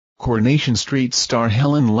Coronation Street star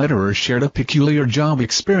Helen Lederer shared a peculiar job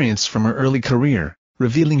experience from her early career,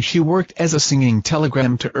 revealing she worked as a singing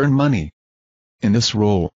telegram to earn money. In this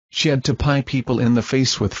role, she had to pie people in the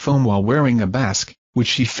face with foam while wearing a basque, which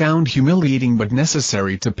she found humiliating but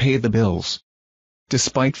necessary to pay the bills.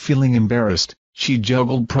 Despite feeling embarrassed, she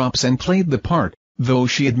juggled props and played the part, though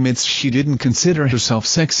she admits she didn't consider herself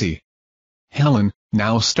sexy. Helen,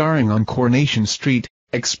 now starring on Coronation Street,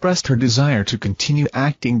 expressed her desire to continue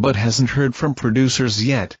acting but hasn't heard from producers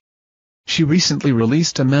yet. She recently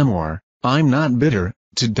released a memoir, I'm Not Bitter,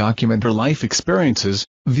 to document her life experiences,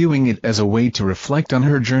 viewing it as a way to reflect on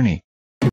her journey.